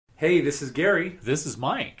Hey, this is Gary. This is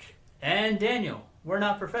Mike. And Daniel. We're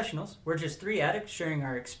not professionals. We're just three addicts sharing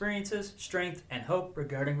our experiences, strength, and hope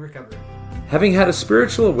regarding recovery. Having had a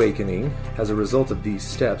spiritual awakening as a result of these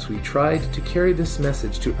steps, we tried to carry this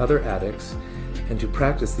message to other addicts and to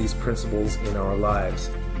practice these principles in our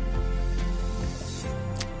lives.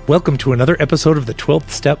 Welcome to another episode of the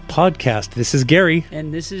 12th Step Podcast. This is Gary.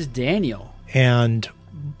 And this is Daniel. And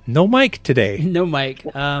no Mike today. No Mike.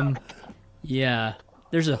 Yeah,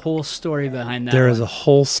 there's a whole story behind that. There is a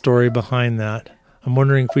whole story behind that. I'm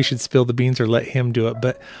wondering if we should spill the beans or let him do it,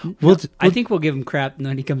 but I think we'll give him crap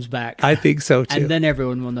when he comes back. I think so too. And then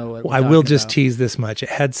everyone will know what we're I will just about. tease this much. It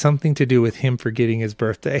had something to do with him forgetting his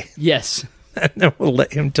birthday. Yes. And then we'll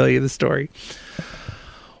let him tell you the story.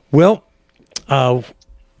 Well,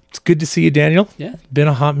 it's good to see you, Daniel. Yeah. Been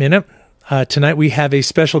a hot minute. Tonight we have a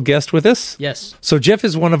special guest with us. Yes. So Jeff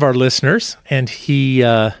is one of our listeners, and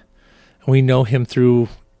we know him through...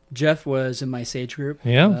 Jeff was in my Sage group.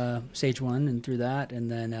 Yeah. Sage 1 and through that,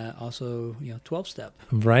 and then also 12 Step.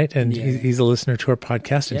 Right, and Yeah. he's a listener to our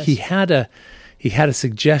podcast, and Yes. he had a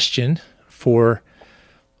suggestion for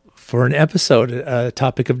an episode, a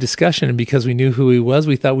topic of discussion, and because we knew who he was,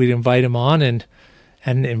 we thought we'd invite him on and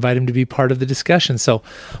invite him to be part of the discussion. So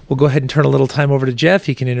we'll go ahead and turn a little time over to Jeff.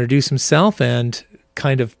 He can introduce himself and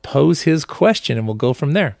kind of pose his question, and we'll go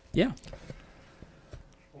from there. Yeah.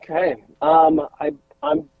 Okay.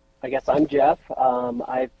 I guess I'm Jeff.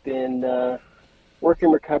 I've been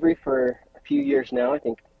working recovery for a few years now. I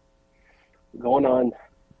think going on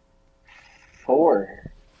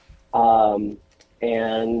 4.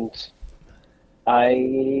 And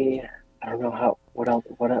I don't know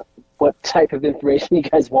what type of information you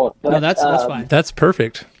guys want. But, No, that's fine. That's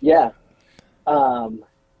perfect. Yeah. And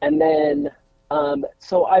then,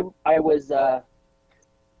 so I was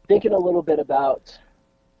thinking a little bit about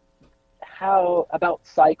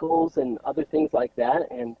cycles and other things like that.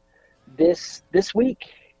 And this week,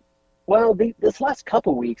 well, this last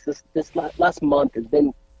couple weeks, this last month has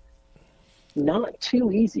been not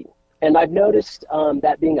too easy. And I've noticed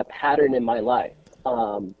that being a pattern in my life.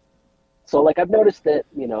 So like I've noticed that,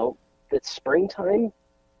 that springtime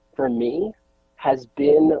for me has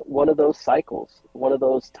been one of those cycles, one of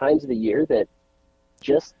those times of the year that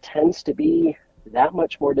just tends to be that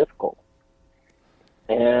much more difficult.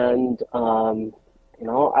 And,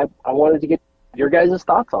 I wanted to get your guys'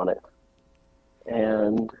 thoughts on it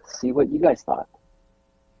and see what you guys thought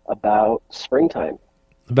about springtime.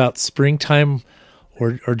 About springtime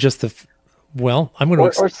or just I'm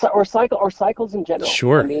going to... Or cycles in general.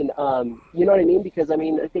 Sure. I mean, you know what I mean? Because, I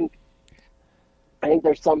think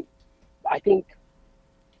there's I think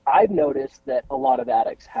I've noticed that a lot of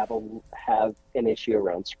addicts have an issue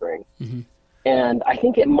around spring. Mm-hmm. And I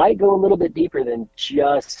think it might go a little bit deeper than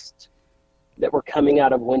just that we're coming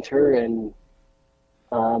out of winter and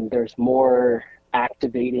there's more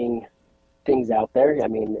activating things out there. I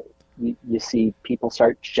mean, you see people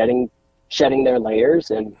start shedding their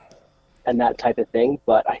layers and that type of thing.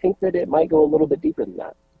 But I think that it might go a little bit deeper than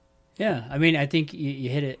that. Yeah. I think you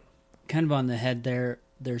hit it kind of on the head there.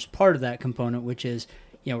 There's part of that component, which is,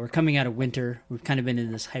 we're coming out of winter. We've kind of been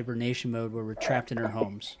in this hibernation mode where we're trapped in our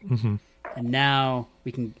homes. Mm-hmm. And now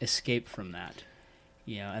we can escape from that,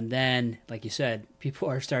 and then, like you said, people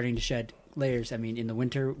are starting to shed layers. I mean, in the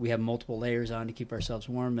winter, we have multiple layers on to keep ourselves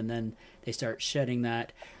warm, and then they start shedding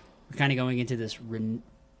that. We're kind of going into this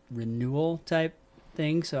renewal type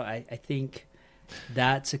thing. So I think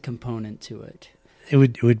that's a component to it. It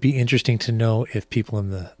would be interesting to know if people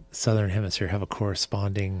in the Southern Hemisphere have a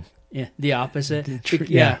corresponding... Yeah, the opposite.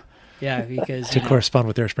 Yeah. Yeah, because to correspond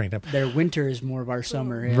with their springtime. Their winter is more of our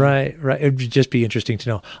summer. Yeah. Right. It would just be interesting to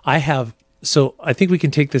know. So I think we can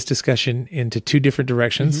take this discussion into 2 different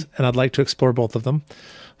directions, and I'd like to explore both of them.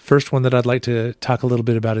 First one that I'd like to talk a little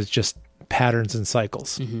bit about is just patterns and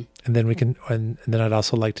cycles. Mm-hmm. And then and then I'd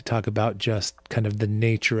also like to talk about just kind of the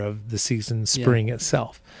nature of the season, spring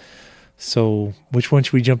itself. So which one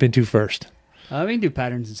should we jump into first? We can do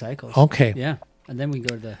patterns and cycles. Okay. Yeah. And then we can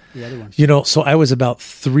go to the other ones. So I was about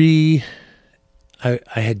 3, I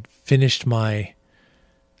had finished I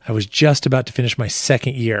was just about to finish my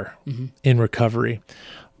second year in recovery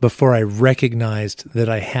before I recognized that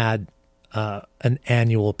I had an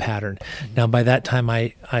annual pattern. Mm-hmm. Now, by that time,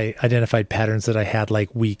 I identified patterns that I had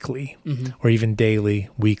like weekly or even daily,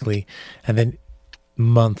 weekly, and then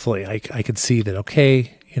monthly. I could see that,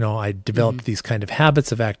 okay, I developed these kind of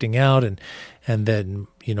habits of acting out, and then,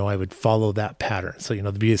 I would follow that pattern. So,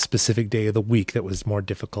 there'd be a specific day of the week that was more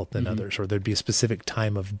difficult than others, or there'd be a specific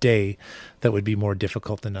time of day that would be more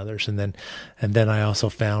difficult than others. And then I also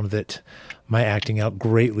found that my acting out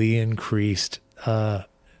greatly increased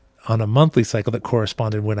on a monthly cycle that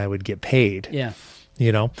corresponded when I would get paid. Yeah.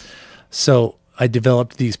 You know, so I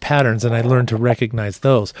developed these patterns and I learned to recognize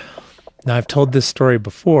those. Now I've told this story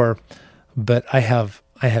before, but I have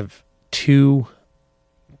two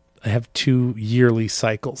yearly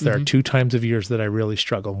cycles. There are 2 times of years that I really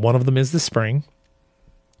struggle. One of them is the spring,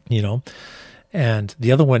 you know, and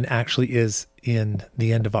the other one actually is in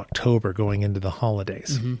the end of October going into the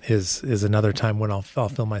holidays is another time when I'll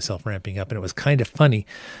feel myself ramping up. And it was kind of funny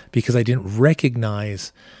because I didn't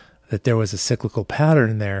recognize that there was a cyclical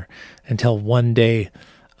pattern there until one day,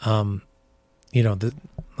 you know,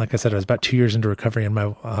 like I said, I was about 2 years into recovery,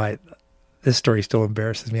 and this story still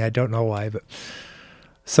embarrasses me. I don't know why, but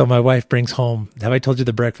so my wife brings home. Have I told you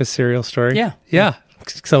the breakfast cereal story? Yeah. Yeah.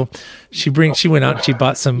 So she went out and she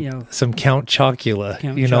bought some Count Chocula,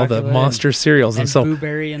 the monster cereals, and so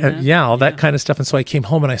blueberry and that. all that kind of stuff. And so I came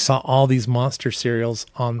home and I saw all these monster cereals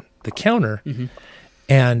on the counter,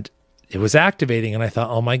 and it was activating. And I thought,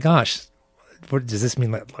 oh my gosh, what does this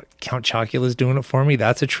mean? Like Count Chocula is doing it for me?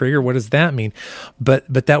 That's a trigger. What does that mean? But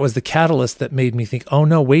that was the catalyst that made me think, oh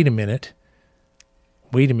no, wait a minute.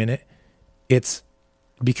 It's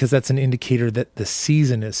because that's an indicator that the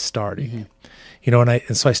season is starting, you know,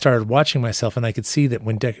 and so I started watching myself, and I could see that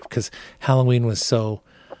because Halloween is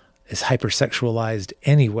hypersexualized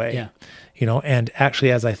anyway, you know, and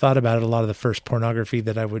actually as I thought about it, a lot of the first pornography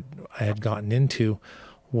that I had gotten into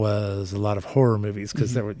was a lot of horror movies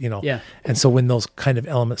because there were, you know, and so when those kind of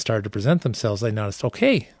elements started to present themselves, I noticed,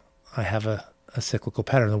 okay, I have a cyclical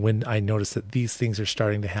pattern. And when I noticed that these things are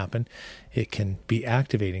starting to happen, it can be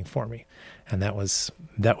activating for me. And that was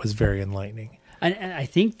very enlightening. And I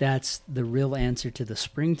think that's the real answer to the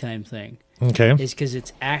springtime thing. Okay. Is because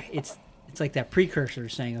it's like that precursor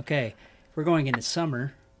saying, okay, if we're going into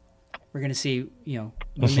summer, we're going to see, you know,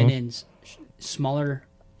 women in smaller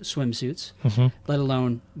swimsuits, let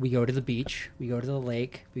alone we go to the beach, we go to the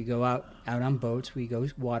lake, we go out on boats, we go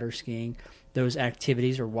water skiing, those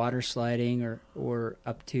activities, or water sliding, or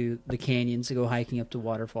up to the canyons to go hiking up to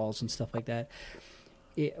waterfalls and stuff like that.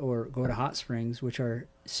 Or go to hot springs, which are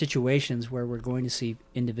situations where we're going to see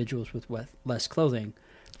individuals with less clothing.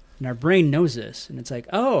 And our brain knows this, and it's like,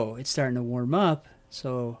 oh, it's starting to warm up.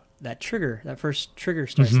 So that first trigger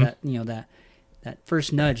starts that, you know, that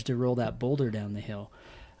first nudge to roll that boulder down the hill.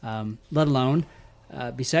 Let alone,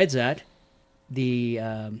 besides that,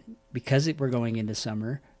 because we're going into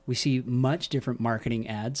summer, we see much different marketing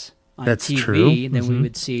ads on TV than we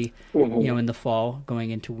would see, you know, in the fall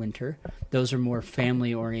going into winter. Those are more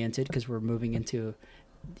family oriented because we're moving into,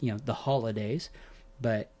 you know, the holidays.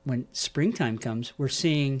 But when springtime comes, we're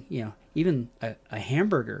seeing, you know, even a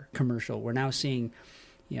hamburger commercial. We're now seeing,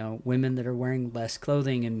 you know, women that are wearing less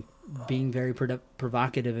clothing and being very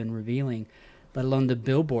provocative and revealing, let alone the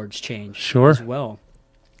billboards change as well.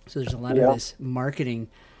 So there's a lot of this marketing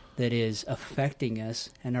that is affecting us,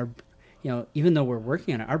 and our, you know, even though we're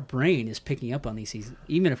working on it, our brain is picking up on these things.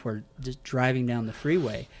 Even if we're just driving down the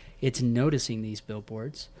freeway, it's noticing these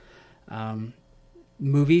billboards.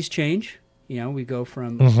 Movies change. You know, we go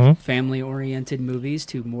from family-oriented movies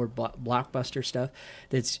to more blockbuster stuff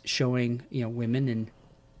that's showing, you know, women in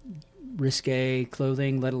risque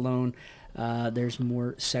clothing, let alone there's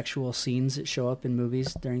more sexual scenes that show up in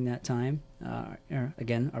movies during that time.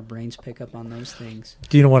 Again, our brains pick up on those things.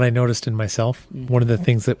 Do you know what I noticed in myself? One of the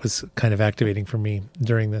things that was kind of activating for me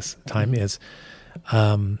during this time is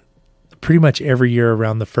pretty much every year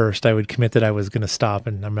around the 1st, I would commit that I was going to stop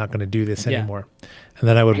and I'm not going to do this anymore. And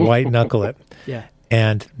then I would white knuckle it.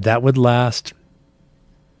 And that would last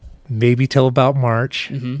maybe till about March,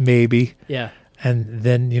 maybe. And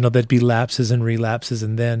then, you know, there'd be lapses and relapses.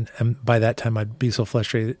 And then by that time, I'd be so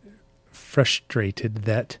frustrated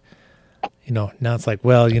that, you know, now it's like,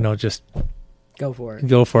 well, you know, just go for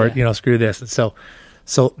it, you know, screw this. And so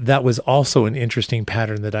that was also an interesting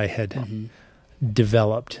pattern that I had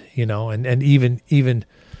developed, you know, and even, you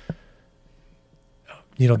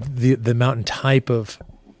know, the mountain type of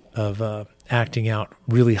acting out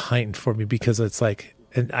really heightened for me because it's like,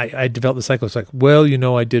 and I developed the cycle. It's like, well, you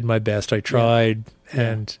know, I did my best. I tried.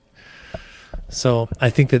 And so I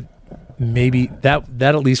think that maybe that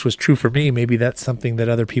at least was true for me. Maybe that's something that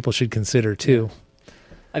other people should consider too.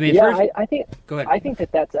 I mean, I think, go ahead. I think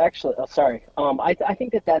that's actually, I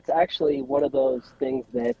think that's actually one of those things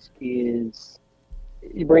that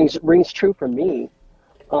rings true for me.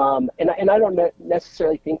 And I don't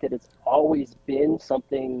necessarily think that it's always been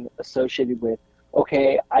something associated with,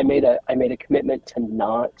 okay, I made a commitment to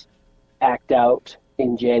not act out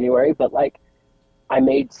in January, but like I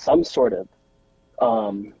made some sort of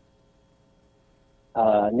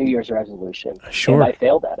New Year's resolution, and I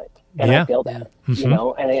failed at it. and Yeah. I failed at it, Mhm. you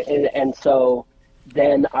know, and so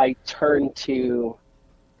then I turned to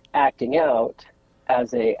acting out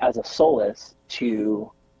as a solace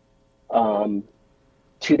to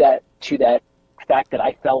that fact that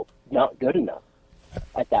I felt not good enough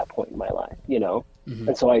at that point in my life, you know,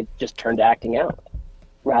 and so I just turned to acting out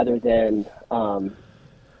rather than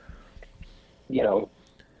you know,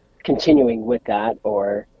 continuing with that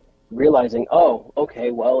or realizing, oh, okay,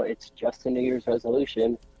 well, it's just a New Year's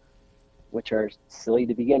resolution, which are silly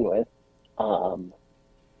to begin with.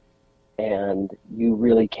 And you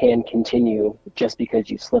really can continue just because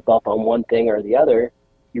you slip up on one thing or the other,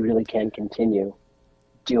 you really can continue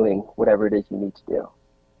doing whatever it is you need to do.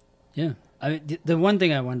 Yeah. I mean, the one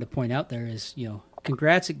thing I wanted to point out there is, you know,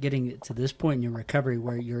 congrats at getting to this point in your recovery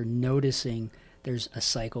where you're noticing there's a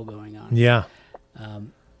cycle going on. Yeah.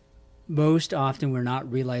 Most often we're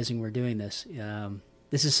not realizing we're doing this.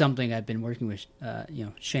 This is something I've been working with,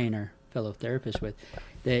 Shane, our fellow therapist, with,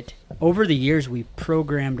 that over the years we've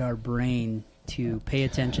programmed our brain to pay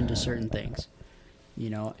attention to certain things, you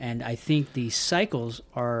know, and I think these cycles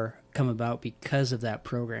are come about because of that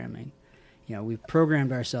programming. You know, we've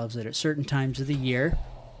programmed ourselves that at certain times of the year,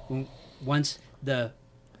 once the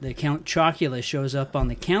Count Chocula shows up on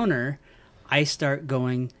the counter, I start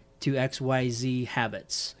going to XYZ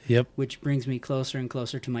habits, Yep. which brings me closer and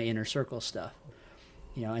closer to my inner circle stuff.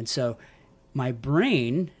 You know, and so my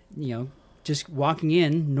brain, you know, just walking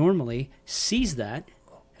in normally sees that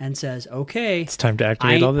and says, okay, It's time to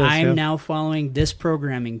activate all this. I'm yeah. now following this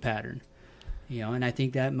programming pattern. You know, and I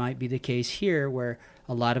think that might be the case here where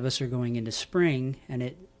a lot of us are going into spring and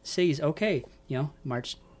it says, okay, you know,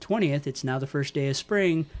 March 20th, it's now the first day of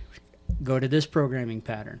spring, go to this programming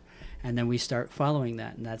pattern. And then we start following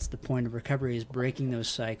that. And that's the point of recovery, is breaking those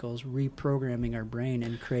cycles, reprogramming our brain,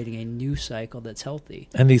 and creating a new cycle that's healthy.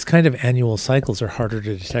 And these kind of annual cycles are harder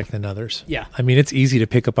to detect than others. Yeah. I mean, it's easy to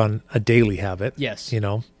pick up on a daily habit. Yes. You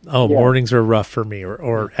know, oh, Yeah. mornings are rough for me,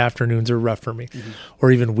 or afternoons are rough for me,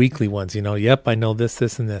 or even weekly ones. You know, yep, I know this,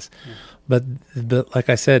 and this. But like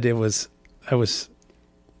I said, I was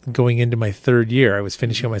going into my third year. I was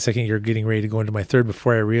finishing up my second year, getting ready to go into my third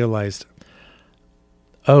before I realized,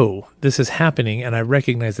 oh, this is happening, and I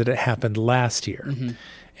recognize that it happened last year,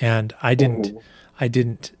 and I didn't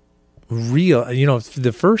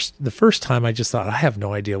the first time I just thought, I have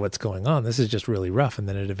no idea what's going on. This is just really rough, and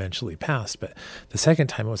then it eventually passed. But the second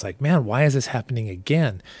time, it was like, man, why is this happening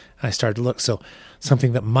again? And I started to look. So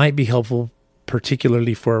something that might be helpful,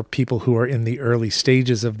 particularly for people who are in the early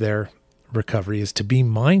stages of their recovery, is to be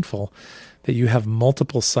mindful that you have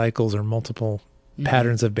multiple cycles or multiple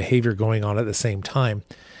patterns of behavior going on at the same time.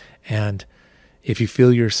 And if you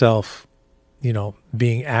feel yourself, you know,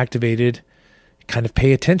 being activated, kind of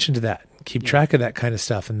pay attention to that, keep track of that kind of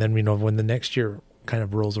stuff. And then, you know, when the next year kind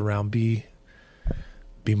of rolls around, be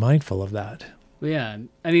mindful of that. Well, yeah.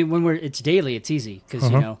 I mean, when it's daily, it's easy because,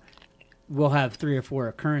 you know, we'll have 3 or 4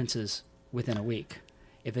 occurrences within a week.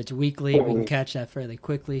 If it's weekly, we can catch that fairly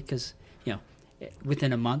quickly because, you know,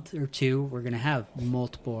 within a month or two, we're going to have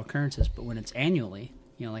multiple occurrences. But when it's annually,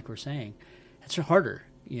 you know, like we're saying, it's harder,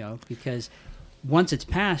 you know, because once it's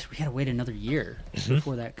passed, we got to wait another year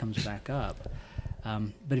before that comes back up.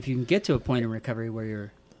 But if you can get to a point in recovery where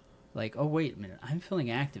you're like, oh, wait a minute, I'm feeling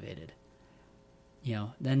activated, you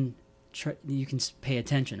know, then you can pay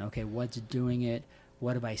attention. Okay, what's doing it?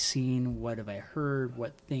 What have I seen? What have I heard?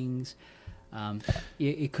 What things?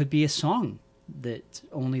 It could be a song that's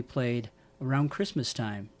only played around Christmas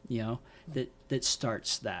time, you know, that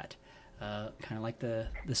starts that. Kind of like the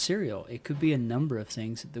cereal. It could be a number of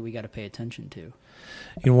things that we got to pay attention to.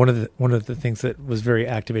 You know, one of the things that was very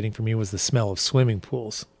activating for me was the smell of swimming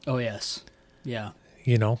pools. Oh yes, yeah.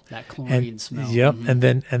 You know, That chlorine smell. Yep, and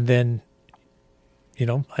then, you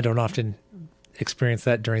know, I don't often experience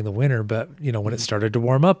that during the winter, but you know, when it started to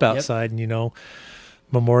warm up outside, and you know,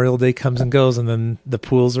 Memorial Day comes and goes, and then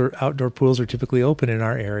the outdoor pools are typically open in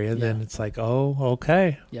our area. Then it's like, oh,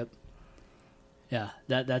 okay. Yep. Yeah,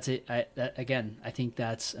 that's it. I think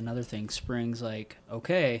that's another thing. Spring's like,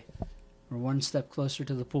 okay, we're one step closer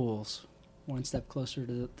to the pools, one step closer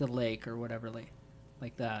to the lake or whatever,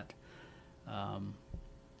 like that.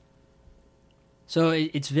 So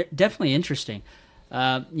it's definitely interesting.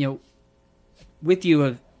 You know, with you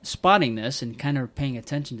of spotting this and kind of paying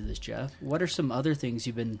attention to this, Jeff, what are some other things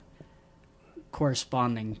you've been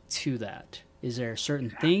corresponding to that? Is there certain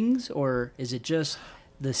things, or is it just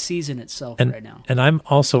the season itself right now? And I'm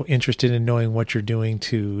also interested in knowing what you're doing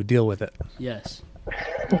to deal with it. Yes.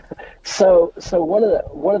 So one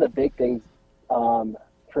of the big things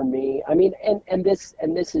for me, I mean, and this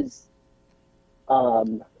is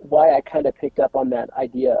why I kind of picked up on that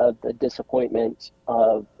idea of the disappointment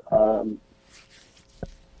of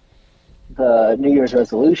the New Year's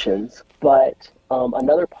resolutions. But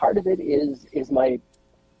another part of it is my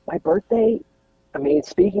birthday. I mean,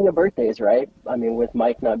 speaking of birthdays, right? I mean, with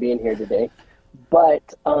Mike not being here today,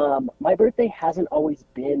 but my birthday hasn't always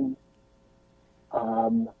been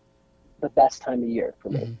the best time of year for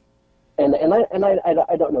me. And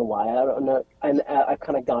I don't know why. I don't know. And I've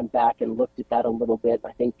kind of gone back and looked at that a little bit.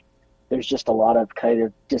 I think there's just a lot of kind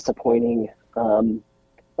of disappointing.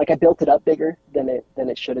 Like I built it up bigger than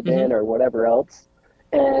it should have been, or whatever else,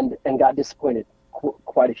 and got disappointed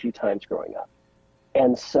quite a few times growing up.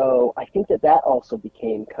 And so I think that also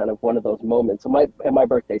became kind of one of those moments. And my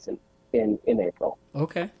birthday's in April.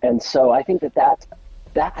 Okay. And so I think that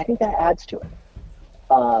adds to it.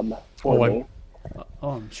 For me.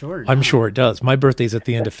 I'm sure. I'm sure it does. My birthday's at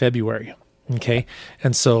the end of February. Okay.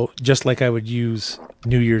 And so just like I would use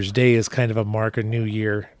New Year's Day as kind of a mark of New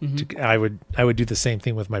Year, I would do the same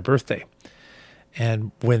thing with my birthday.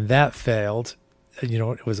 And when that failed,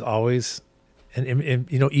 it was always, and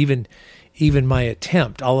even my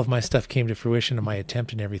attempt, all of my stuff came to fruition, and my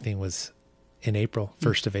attempt and everything was in April,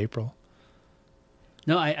 1st of April.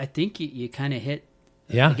 No, I think you kind of hit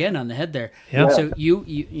again on the head there. Yeah. So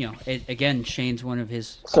again, Shane's one of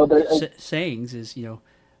his sayings is,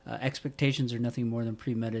 expectations are nothing more than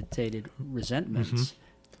premeditated resentments.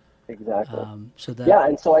 Exactly.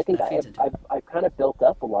 And so I think I've kind of built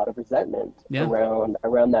up a lot of resentment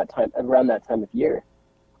around that time of year.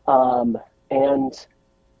 And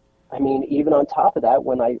I mean, even on top of that,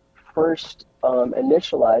 when I first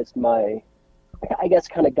initialized I guess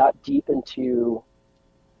kind of got deep into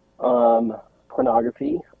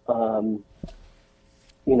pornography. I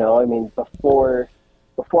mean, before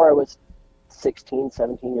I was 16,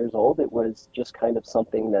 17 years old, it was just kind of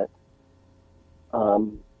something that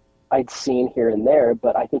I'd seen here and there,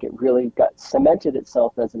 but I think it really got cemented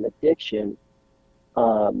itself as an addiction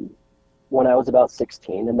when I was about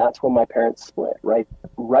 16, and that's when my parents split, right,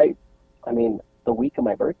 I mean, the week of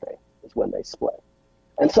my birthday is when they split.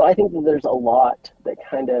 And so I think that there's a lot that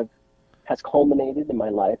kind of has culminated in my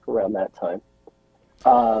life around that time.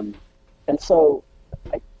 And so,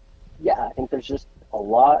 I think there's just a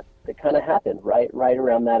lot that kind of happened right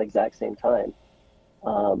around that exact same time.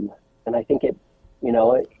 And I think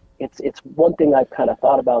it's one thing I've kind of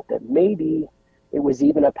thought about, that maybe it was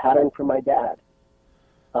even a pattern for my dad.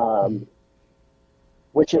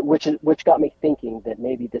 Which got me thinking that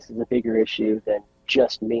maybe this is a bigger issue than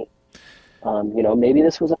just me. Maybe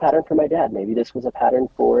this was a pattern for my dad. Maybe this was a pattern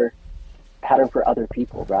for other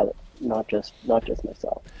people, rather not just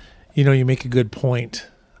myself. You make a good point.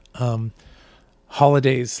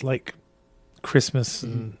 Holidays like Christmas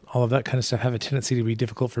and all of that kind of stuff have a tendency to be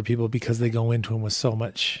difficult for people because they go into them with so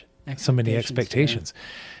many expectations. Yeah.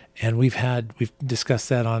 And we've discussed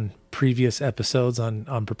that on previous episodes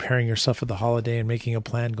on preparing yourself for the holiday and making a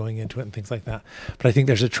plan going into it and things like that. But I think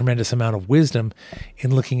there's a tremendous amount of wisdom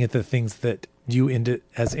in looking at the things that you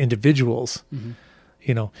as individuals,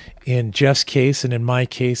 in Jeff's case and in my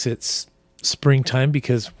case, it's springtime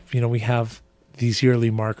because, we have these yearly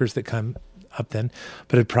markers that come up then.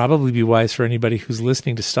 But it'd probably be wise for anybody who's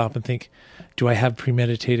listening to stop and think, do I have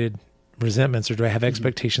premeditated resentments, or do I have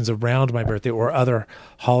expectations around my birthday or other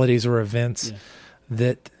holidays or events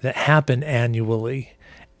that happen annually?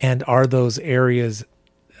 And are those areas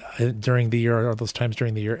during the year, or those times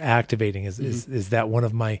during the year activating? Is that one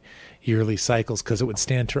of my yearly cycles? Because it would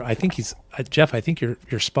stand to, I think Jeff, I think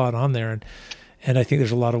you're spot on there. And I think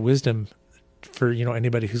there's a lot of wisdom for,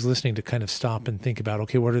 anybody who's listening to kind of stop and think about,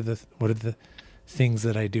 okay, what are the things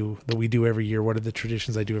that we do every year? What are the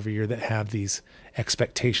traditions I do every year that have these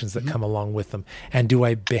expectations that come along with them? And do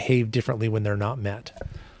I behave differently when they're not met?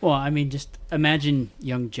 Well, I mean, just imagine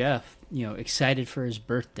young Jeff, excited for his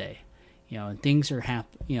birthday, and things are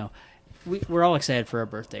happening, we're all excited for our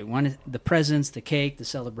birthday. One, the presents, the cake, the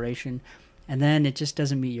celebration, and then it just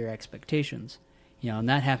doesn't meet your expectations, and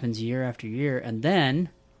that happens year after year. And then,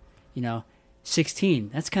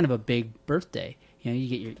 16, that's kind of a big birthday. You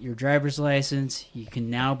get your driver's license. You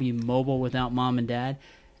can now be mobile without mom and dad,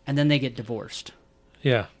 and then they get divorced.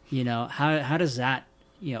 Yeah. How does that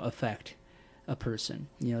affect a person?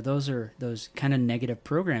 Those are those kind of negative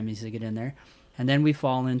programmings that get in there, and then we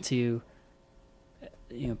fall into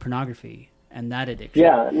pornography and that addiction.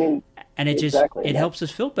 Yeah, I mean, and it helps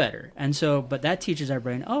us feel better, and so but that teaches our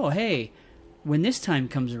brain, oh hey, when this time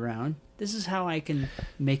comes around, this is how I can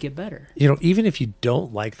make it better. Even if you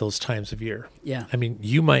don't like those times of year, Yeah. I mean,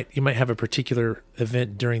 you might have a particular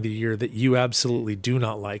event during the year that you absolutely do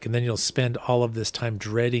not like, and then you'll spend all of this time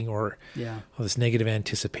dreading or all this negative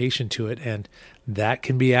anticipation to it, and that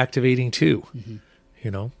can be activating too.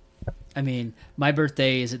 I mean, my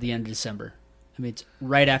birthday is at the end of December. I mean, it's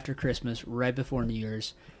right after Christmas, right before New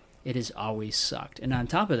Year's. It has always sucked. And on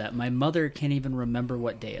top of that, my mother can't even remember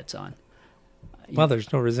what day it's on. Well,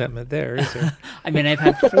 there's no resentment there, is there? I mean, I've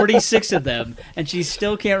had 46 of them, and she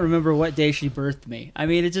still can't remember what day she birthed me. I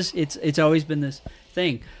mean, it's always been this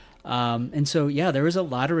thing. And so, yeah, there was a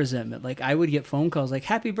lot of resentment. Like, I would get phone calls like,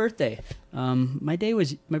 "Happy birthday. My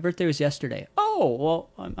birthday was yesterday." "Oh,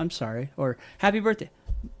 well, I'm sorry." Or, "Happy birthday.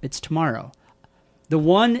 It's tomorrow." The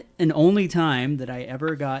one and only time that I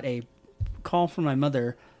ever got a call from my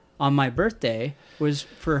mother on my birthday was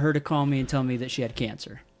for her to call me and tell me that she had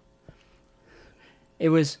cancer. It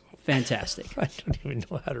was fantastic. I don't even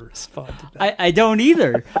know how to respond to that. I don't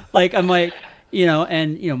either. Like, I'm like,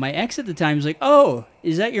 my ex at the time was like, "Oh,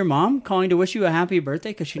 is that your mom calling to wish you a happy birthday?"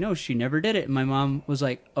 Because she knows she never did it. And my mom was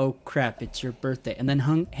like, "Oh, crap, it's your birthday." And then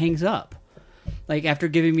hangs up, like, after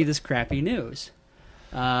giving me this crappy news.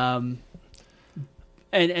 And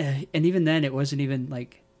even then, it wasn't even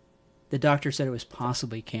like, the doctor said it was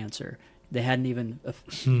possibly cancer. They hadn't even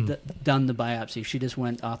done the biopsy. She just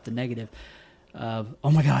went off the negative of,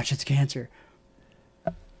 "Oh my gosh, it's cancer."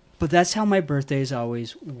 But that's how my birthdays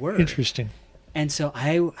always were. Interesting. And so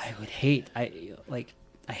I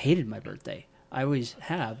hated my birthday. I always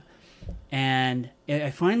have. And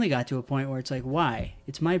I finally got to a point where it's like, why?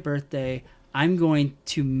 It's my birthday. I'm going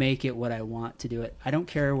to make it what I want to do it. I don't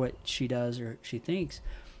care what she does or she thinks.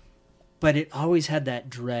 But it always had that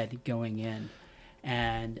dread going in.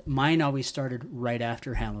 And mine always started right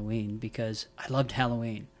after Halloween because I loved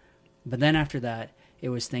Halloween. But then after that, it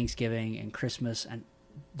was Thanksgiving and Christmas, and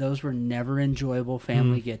those were never enjoyable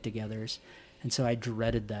family get-togethers. And so I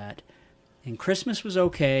dreaded that. And Christmas was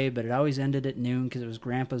okay, but it always ended at noon because it was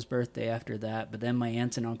Grandpa's birthday after that. But then my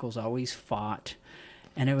aunts and uncles always fought.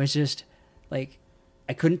 And it was just like,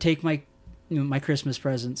 I couldn't take my Christmas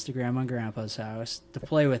presents to Grandma and Grandpa's house to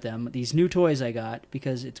play with them. These new toys I got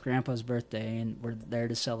because it's Grandpa's birthday and we're there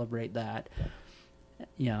to celebrate that.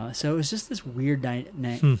 So it was just this weird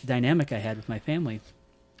dynamic I had with my family.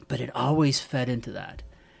 But it always fed into that.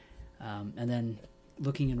 And then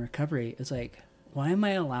looking in recovery, it's like, why am I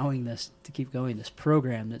allowing this to keep going? This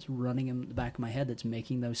program that's running in the back of my head that's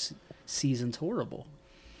making those seasons horrible.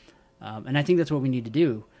 And I think that's what we need to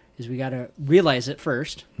do. Is we got to realize it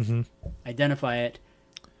first, identify it,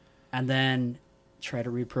 and then try to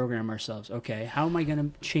reprogram ourselves. Okay, how am I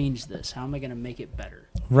going to change this? How am I going to make it better?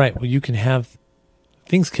 Right. Well,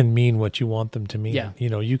 things can mean what you want them to mean. Yeah.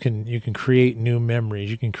 You can create new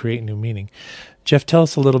memories. You can create new meaning. Jeff, tell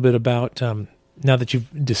us a little bit about, now that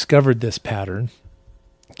you've discovered this pattern,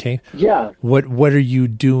 okay? Yeah. What are you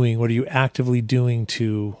doing? What are you actively doing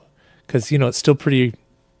to, because, it's still pretty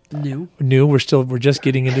new. We're just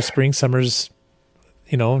getting into spring. Summer's,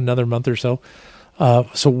 another month or so.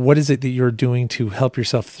 So what is it that you're doing to help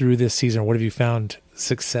yourself through this season? What have you found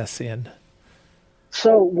success in?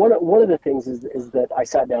 So one of the things is that I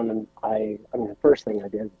sat down and the first thing I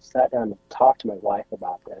did was sat down and talked to my wife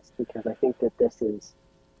about this, because I think that this is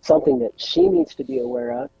something that she needs to be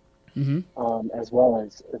aware of, as well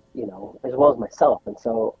as myself. And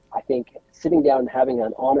so I think sitting down and having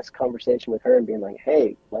an honest conversation with her and being like,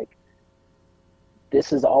 "Hey, like, this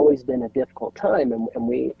has always been a difficult time," and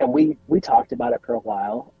we talked about it for a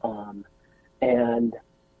while, and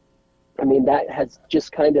I mean, that has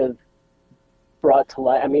just kind of brought to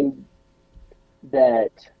light,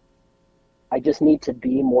 that I just need to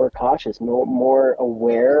be more cautious, more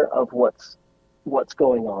aware of what's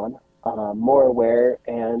going on, more aware,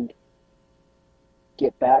 and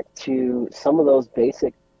get back to some of those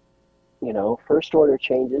basic, first order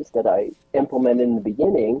changes that I implemented in the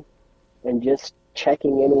beginning, and just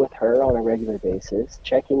checking in with her on a regular basis,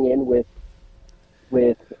 checking in with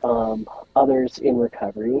others in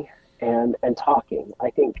recovery, and talking. I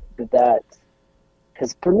think that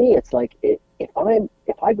because for me, it's like if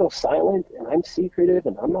I go silent and I'm secretive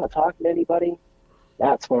and I'm not talking to anybody,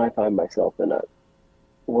 that's when I find myself in a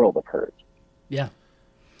world of hurt. Yeah.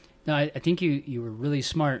 No, I think you were really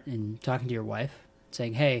smart in talking to your wife,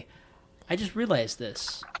 saying, "Hey, I just realized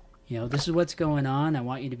this. This is what's going on. I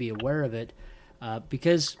want you to be aware of it,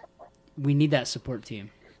 because we need that support team."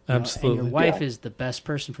 Absolutely. And your wife is the best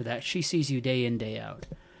person for that. She sees you day in, day out.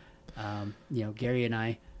 Gary and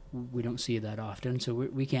I, we don't see you that often, so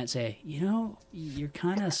we can't say, you're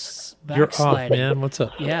kind of backsliding. You're off, man. What's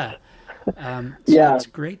up? Yeah. So Yeah. it's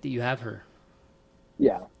great that you have her.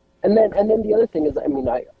 Yeah. And then the other thing is, I mean,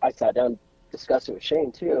 I sat down, discussed it with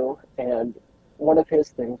Shane too, and one of his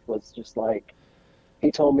things was just like,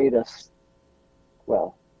 he told me this,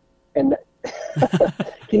 well, and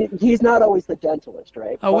he's not always the gentlest,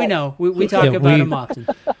 right? Oh, we But know. We talk Yeah, about we- him often.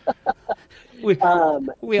 We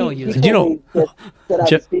all use he it. You told know, me that I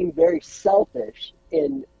Je- was being very selfish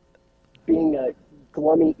in being a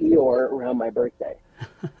glummy Eeyore around my birthday,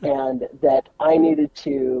 and that I needed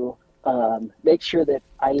to make sure that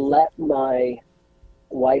I let my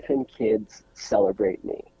wife and kids celebrate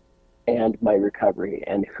me and my recovery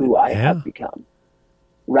and who I Yeah. have become,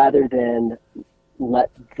 rather than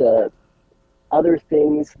let the other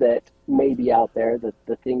things that may be out there,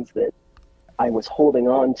 the things that I was holding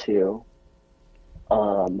on to,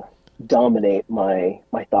 dominate my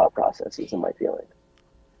thought processes and my feelings.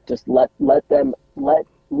 Just let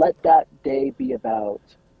that day be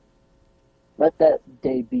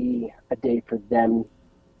a day for them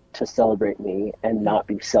to celebrate me and not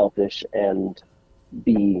be selfish and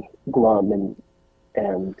be glum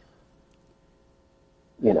and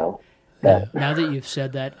you know that. Now that you've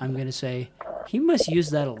said that, I'm going to say he must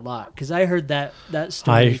use that a lot because I heard that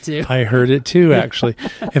story too. I heard it too, actually.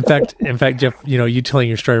 In fact, Jeff, you telling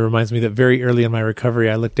your story reminds me that very early in my recovery,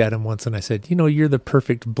 I looked at him once and I said, you're the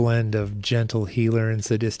perfect blend of gentle healer and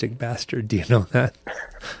sadistic bastard. Do you know that?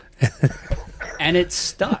 And it's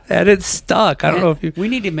stuck. And it's stuck. I don't know if you... We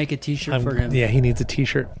need to make a T-shirt for him. Yeah, he needs a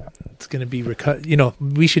T-shirt. It's going to be...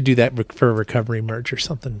 we should do that for recovery merch or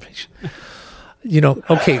something.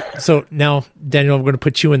 Okay, so now, Daniel, we're going to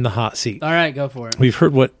put you in the hot seat. All right, go for it. We've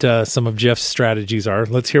heard what some of Jeff's strategies are.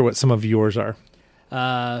 Let's hear what some of yours are.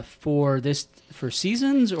 For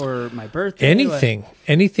seasons or my birthday?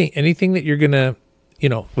 Anything that you're going to,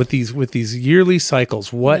 with these yearly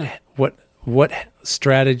cycles, what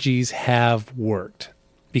strategies have worked?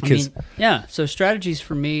 Because so strategies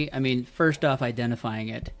for me, first off, identifying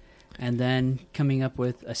it and then coming up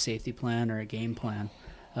with a safety plan or a game plan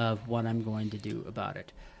of what I'm going to do about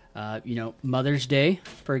it. Mother's Day,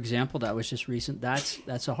 for example, that was just recent.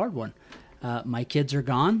 That's a hard one. My kids are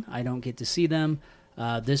gone. I don't get to see them.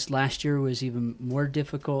 This last year was even more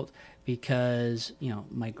difficult because,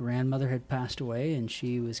 my grandmother had passed away and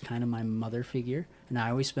she was kind of my mother figure, and I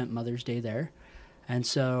always spent Mother's Day there. And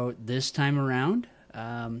so this time around,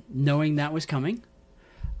 knowing that was coming,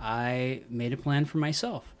 I made a plan for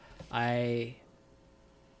myself. I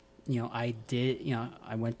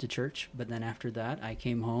went to church, but then after that, I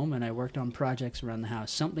came home and I worked on projects around the house,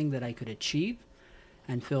 something that I could achieve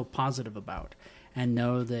and feel positive about and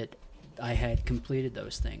know that I had completed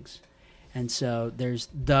those things. And so there's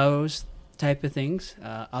those type of things.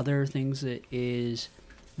 Other things that is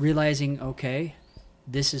realizing, okay,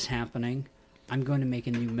 this is happening. I'm going to make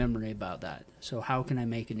a new memory about that. So how can I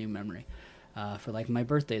make a new memory? For like my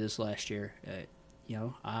birthday this last year,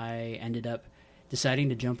 I ended up deciding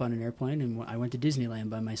to jump on an airplane and I went to Disneyland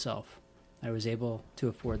by myself. I was able to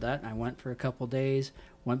afford that. I went for a couple days,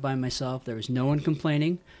 went by myself. There was no one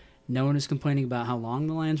complaining. No one was complaining about how long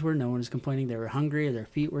the lines were. No one was complaining they were hungry or their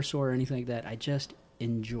feet were sore or anything like that. I just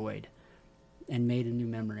enjoyed and made a new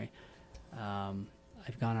memory.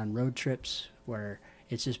 I've gone on road trips where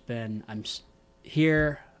it's just been, I'm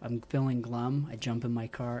here, I'm feeling glum. I jump in my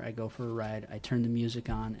car, I go for a ride, I turn the music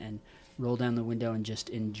on and roll down the window and just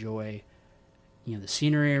enjoy the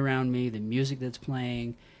scenery around me, the music that's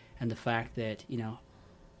playing, and the fact that,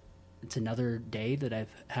 it's another day that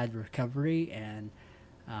I've had recovery and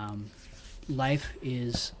life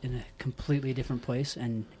is in a completely different place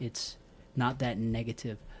and it's not that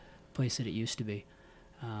negative place that it used to be.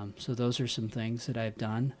 So those are some things that I've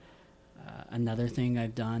done. Another thing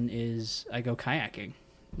I've done is I go kayaking,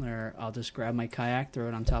 where I'll just grab my kayak, throw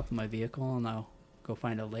it on top of my vehicle, and I'll go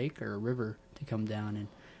find a lake or a river to come down and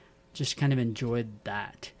just kind of enjoyed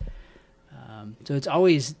that. So it's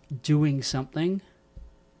always doing something,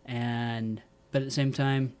 but at the same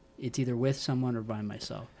time, it's either with someone or by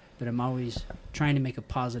myself. But I'm always trying to make a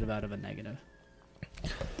positive out of a negative.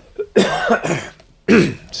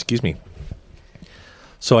 Excuse me.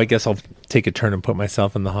 So I guess I'll take a turn and put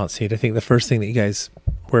myself in the hot seat. I think the first thing that you guys,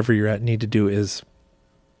 wherever you're at, need to do is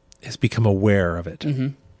become aware of it. Mm-hmm.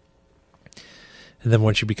 And then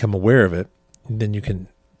once you become aware of it, then you can,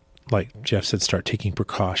 like Jeff said, start taking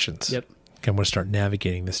precautions. Yep. I'm going to start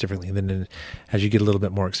navigating this differently. And then as you get a little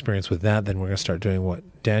bit more experience with that, then we're going to start doing what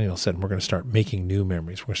Daniel said. And we're going to start making new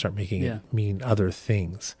memories. We're going to start making it mean other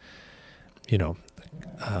things,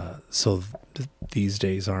 so these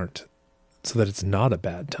days aren't, so that it's not a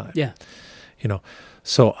bad time. Yeah.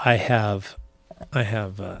 So I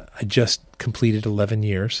just completed 11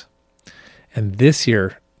 years And this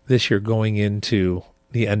year going into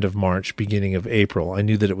the end of March, beginning of April, I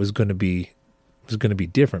knew that it was going to be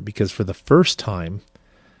different, because for the first time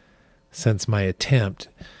since my attempt,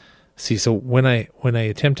 so when I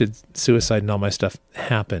attempted suicide and all my stuff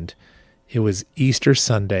happened, it was Easter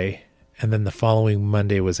Sunday, and then the following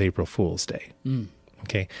Monday was April Fool's Day.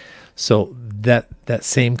 Okay. So that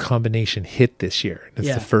same combination hit this year.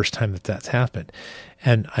 It's the first time that's happened.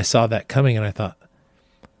 And I saw that coming, and I thought,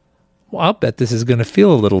 well, I'll bet this is going to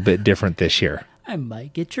feel a little bit different this year. I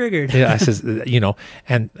might get triggered. Yeah, I says,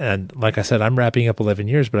 and like I said, I'm wrapping up 11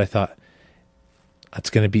 years, but I thought it's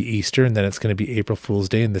going to be Easter, and then it's going to be April Fool's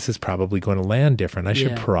Day, and this is probably going to land different. I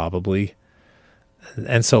should probably.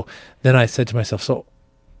 And so then I said to myself, so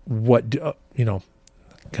what do,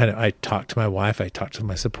 I talked to my wife, I talked to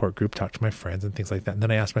my support group, talked to my friends and things like that. And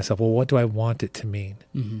then I asked myself, well, what do I want it to mean?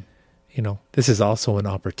 Mm-hmm. This is also an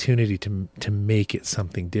opportunity to make it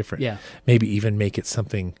something different. Yeah. Maybe even make it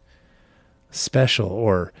something special,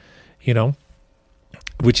 or,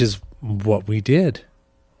 which is what we did.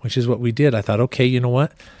 I thought, okay, you know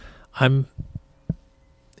what?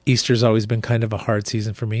 Easter's always been kind of a hard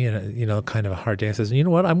season for me, and, kind of a hard day. I says, you know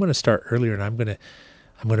what? I'm going to start earlier, and I'm going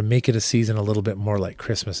to make it a season a little bit more like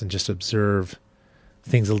Christmas, and just observe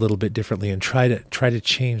things a little bit differently, and try to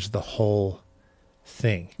change the whole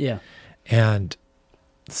thing. Yeah. And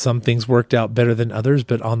some things worked out better than others,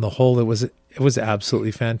 but on the whole, it was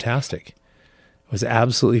absolutely fantastic. It was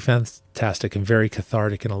absolutely fantastic and very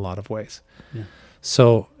cathartic in a lot of ways. Yeah.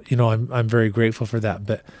 So, I'm very grateful for that,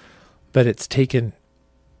 but it's taken,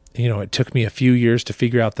 it took me a few years to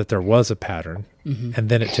figure out that there was a pattern. Mm-hmm. And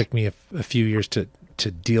then it took me a few years to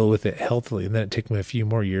deal with it healthily. And then it took me a few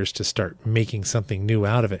more years to start making something new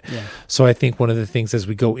out of it. Yeah. So I think one of the things as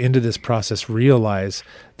we go into this process, realize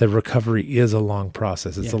that recovery is a long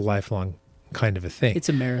process. It's a lifelong kind of a thing. It's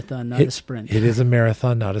a marathon, not a sprint. It is a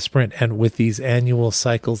marathon, not a sprint. And with these annual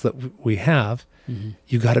cycles that we have, mm-hmm.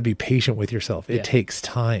 you got to be patient with yourself. It takes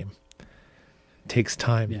time.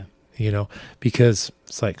 Because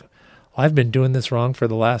it's like, I've been doing this wrong for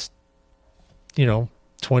the last,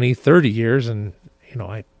 20, 30 years. And,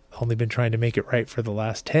 I've only been trying to make it right for the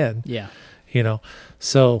last 10. Yeah.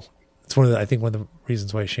 So it's I think one of the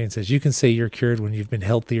reasons why Shane says you can say you're cured when you've been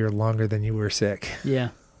healthier longer than you were sick.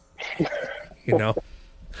 Yeah.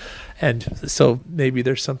 And so maybe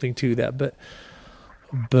there's something to that,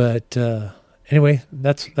 but anyway,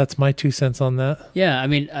 that's my 2 cents on that. Yeah. I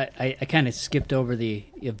mean, I kind of skipped over the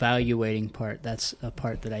evaluating part. That's a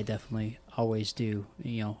part that I definitely always do.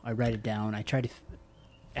 I write it down. I try to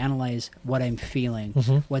analyze what I'm feeling,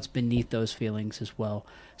 mm-hmm. what's beneath those feelings as well,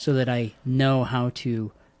 so that I know how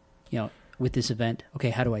to, with this event,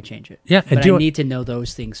 okay, how do I change it? Yeah, but I need to know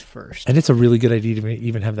those things first. And it's a really good idea to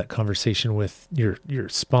even have that conversation with your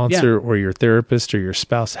sponsor or your therapist or your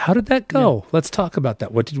spouse. How did that go? Yeah. Let's talk about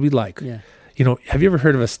that. What did we like? Yeah. Have you ever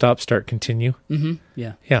heard of a stop, start, continue? Mm-hmm.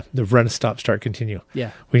 Yeah. Yeah, the run, stop, start, continue.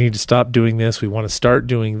 Yeah. We need to stop doing this. We want to start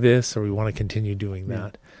doing this, or we want to continue doing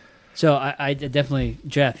that. So I definitely,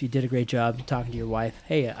 Jeff, you did a great job talking to your wife.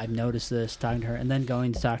 Hey, I've noticed this, talking to her, and then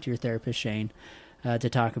going to talk to your therapist, Shane, to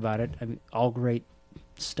talk about it. I mean, all great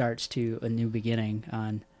starts to a new beginning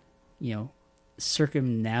on,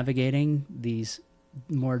 circumnavigating these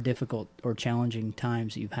more difficult or challenging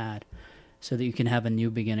times that you've had, so that you can have a new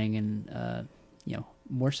beginning and,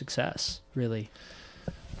 more success, really.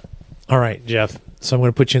 All right, Jeff. So I'm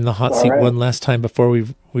going to put you in the hot seat one last time before we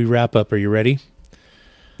wrap up. Are you ready?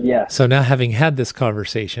 Yeah. So now, having had this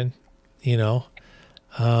conversation,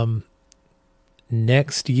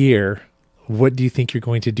 next year, what do you think you're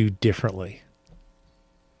going to do differently?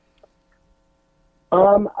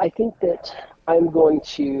 I think that I'm going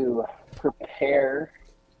to prepare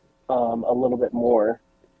a little bit more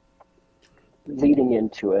leading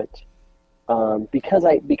into it, because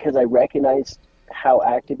I recognized how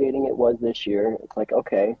activating it was this year. It's like,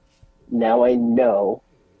 okay, now I know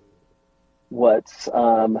what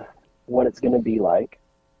it's going to be like,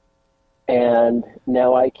 and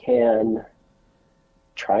now I can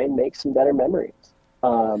try and make some better memories.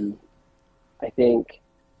 I think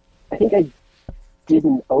I did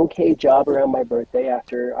an okay job around my birthday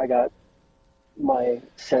after I got my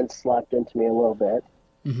sense slapped into me a little bit.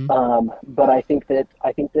 Mm-hmm. But I think that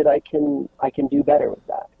I can do better with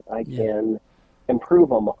that. I can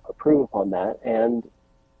improve upon that, and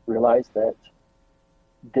realize that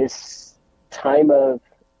this time of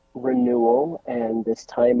renewal and this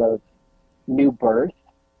time of new birth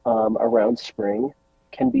around spring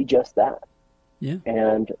can be just that. Yeah.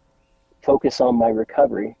 And focus on my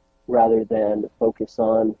recovery rather than focus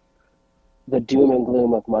on the doom and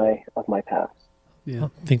gloom of my past. Yeah.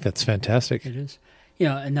 I think that's fantastic. It is.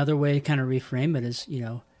 Another way to kind of reframe it is,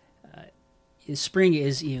 spring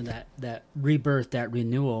is, that rebirth, that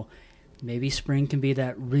renewal. Maybe spring can be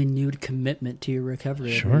that renewed commitment to your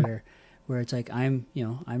recovery Sure. every year, where it's like, I'm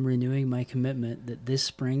renewing my commitment that this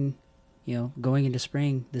spring, going into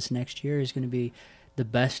spring, this next year is going to be the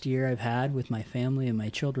best year I've had with my family and my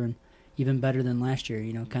children, even better than last year,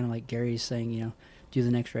 kind of like Gary's saying, do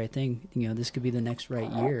the next right thing. This could be the next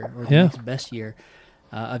right year or the Yeah. next best year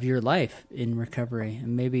of your life in recovery,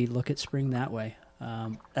 and maybe look at spring that way.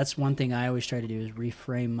 That's one thing I always try to do, is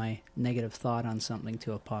reframe my negative thought on something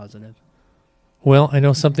to a positive. Well, I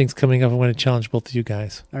know something's coming up. I want to challenge both of you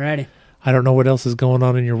guys. Alrighty. I don't know what else is going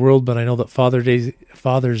on in your world, but I know that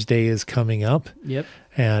Father's Day is coming up. Yep.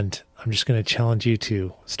 And I'm just going to challenge you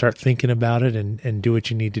to start thinking about it and do what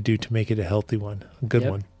you need to do to make it a healthy one, a good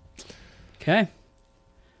Yep. one. Okay.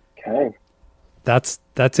 Okay. That's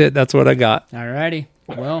it. That's what I got. Alrighty.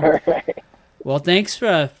 Well, All right. well, thanks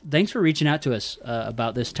for reaching out to us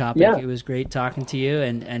about this topic. Yeah. It was great talking to you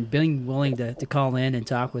and being willing to call in and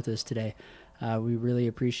talk with us today. We really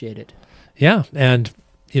appreciate it. Yeah, and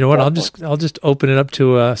you know what? I'll just open it up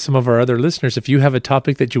to some of our other listeners. If you have a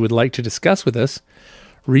topic that you would like to discuss with us,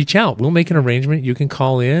 reach out. We'll make an arrangement. You can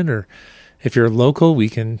call in, or if you're local, we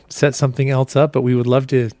can set something else up. But we would love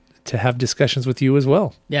to have discussions with you as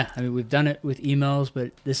well. Yeah, I mean, we've done it with emails,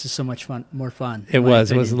 but this is so much more fun. It in my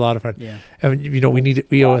was a opinion. lot of fun. Yeah. And,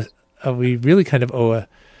 we really kind of owe a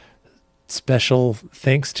special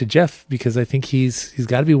thanks to Jeff, because I think he's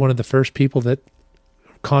got to be one of the first people that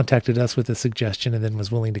contacted us with a suggestion and then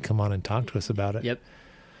was willing to come on and talk to us about it. Yep.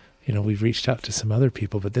 We've reached out to some other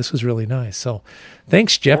people, but this was really nice. So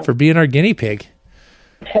thanks, Jeff, for being our guinea pig.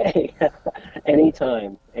 Hey,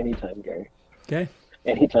 anytime, Gary. Okay.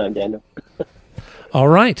 Anytime, Daniel. All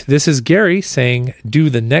right. This is Gary saying, do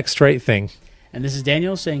the next right thing. And this is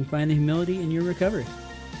Daniel saying, find the humility in your recovery.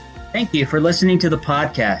 Thank you for listening to the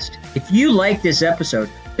podcast. If you like this episode,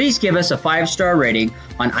 please give us a 5-star rating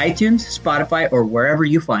on iTunes, Spotify, or wherever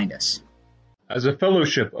you find us. As a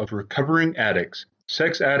fellowship of recovering addicts,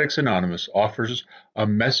 Sex Addicts Anonymous offers a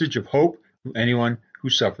message of hope to anyone who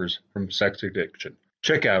suffers from sex addiction.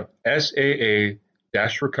 Check out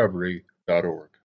saa-recovery.org.